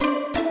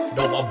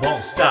No, I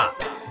won't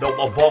stop. No,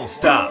 I won't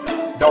stop.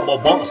 No,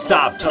 I won't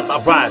stop till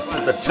I rise to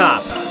the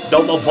top. No,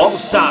 I won't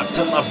stop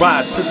till I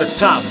rise to the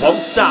top.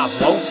 Won't stop,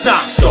 won't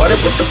stop.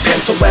 Started with the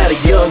pencil at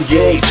a young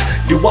age.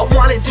 Knew I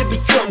wanted to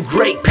become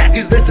great.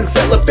 Package this in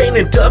cellophane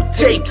and duct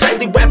tape.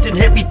 Tightly wrapped in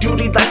heavy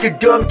duty like a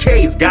gun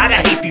case. God,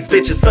 I hate these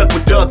bitches stuck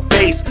with duck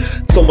face.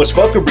 So much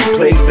fuckery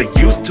plagues. They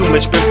use too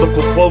much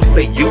biblical quotes.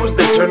 They use,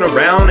 they turn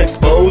around,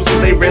 expose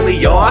who they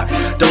really are.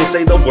 Don't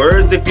say the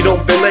words if you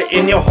don't feel it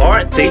in your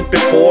heart. Think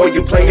before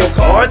you play your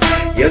cards.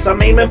 Yes,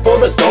 I'm aiming for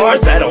the stars.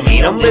 That don't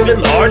mean I'm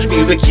living large.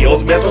 Music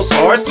heals mental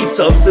scars. Keep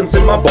substance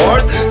in my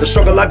bars. The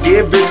struggle I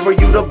give is for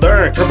you to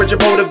learn. Courage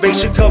and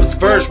motivation comes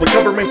first.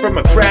 Recovering from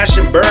a crash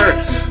and burn.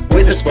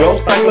 Witness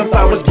growth like when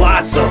flowers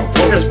blossom.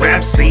 For this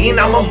rap scene,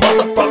 I'm a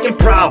motherfucking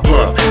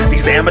problem.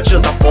 These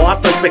amateurs I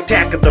fought for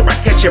spectacular. I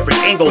catch every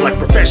angle like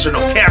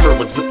professional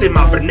cameras within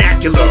my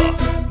vernacular.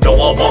 No,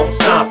 I won't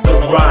stop the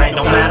grind,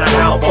 no matter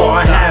how far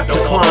I have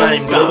to climb.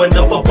 Going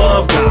up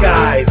above the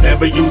skies,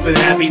 never using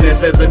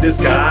happiness as a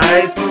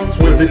disguise.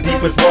 Swim the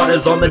deepest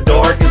waters on the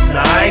darkest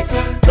nights.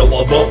 No,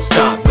 I won't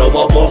stop, no,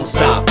 I won't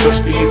stop. Push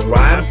these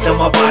rhymes till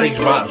my body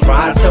drops.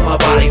 Rise till my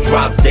body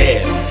drops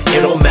dead.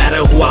 It don't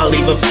matter who I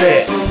leave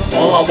upset.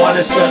 All I want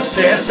is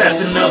success,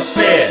 that's enough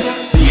said.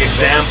 The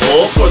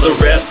example for the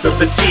rest of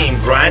the team.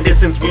 Grinded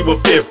since we were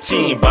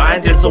 15.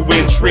 Bind is so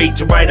intrigued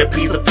to write a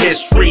piece of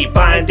history.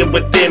 Find it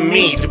within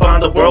me to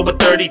bond the world with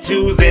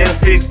 32s and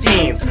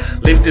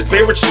 16s. Lifted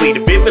spiritually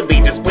to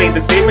vividly display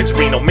this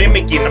imagery. No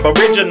mimicking, I'm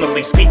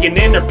originally speaking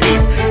inner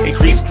peace.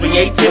 Increased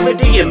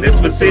creativity in this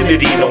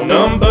vicinity. No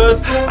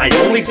numbers, I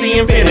only see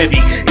infinity.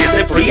 Is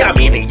it free? I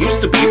mean it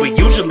used to be, but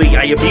usually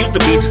I abuse the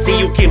beat to see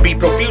you can be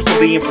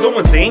profusely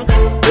influencing.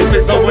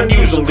 Living so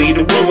unusually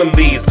to ruin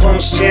these.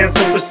 Punch chance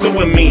of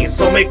pursuing me,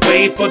 so make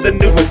way for the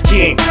newest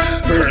king.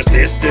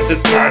 Persistence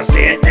is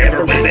constant,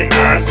 never is it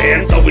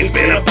nonsense. Always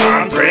been a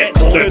bomb threat,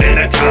 colder than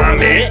a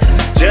comet.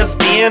 Just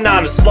being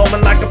honest,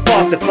 flowing like a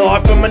faucet,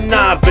 far from a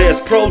novice.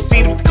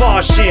 Proceed with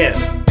caution.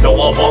 No,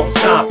 I won't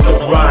stop the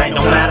grind,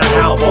 no matter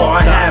how far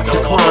I have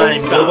to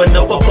climb. Going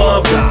up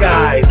above the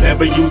skies,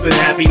 never using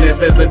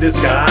happiness as a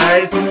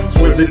disguise.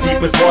 Swim the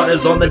deepest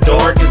waters on the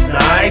darkest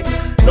nights.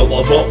 No,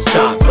 I won't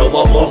stop, no,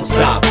 I won't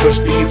stop. Push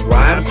these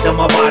rhymes till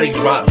my body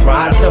drops.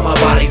 Rise till my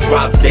body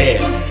drops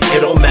dead.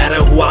 It don't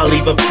matter who I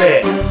leave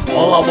upset.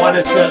 All I want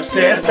is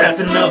success, that's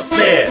enough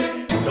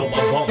said. No,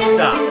 I won't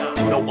stop.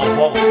 No, I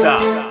won't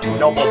stop.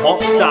 No, I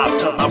won't stop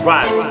till I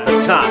rise to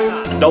the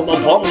top. No,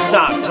 I won't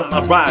stop till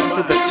I rise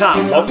to the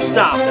top. Won't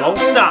stop, won't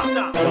stop.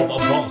 No,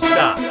 I won't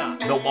stop.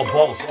 No, I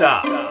won't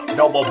stop.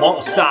 No, I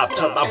won't stop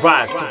till I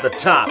rise to the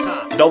top.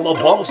 No,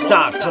 I won't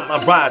stop till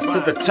I rise to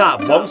the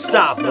top. Won't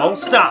stop, won't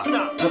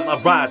stop till I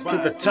rise to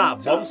the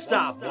top. Won't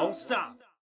stop, won't stop.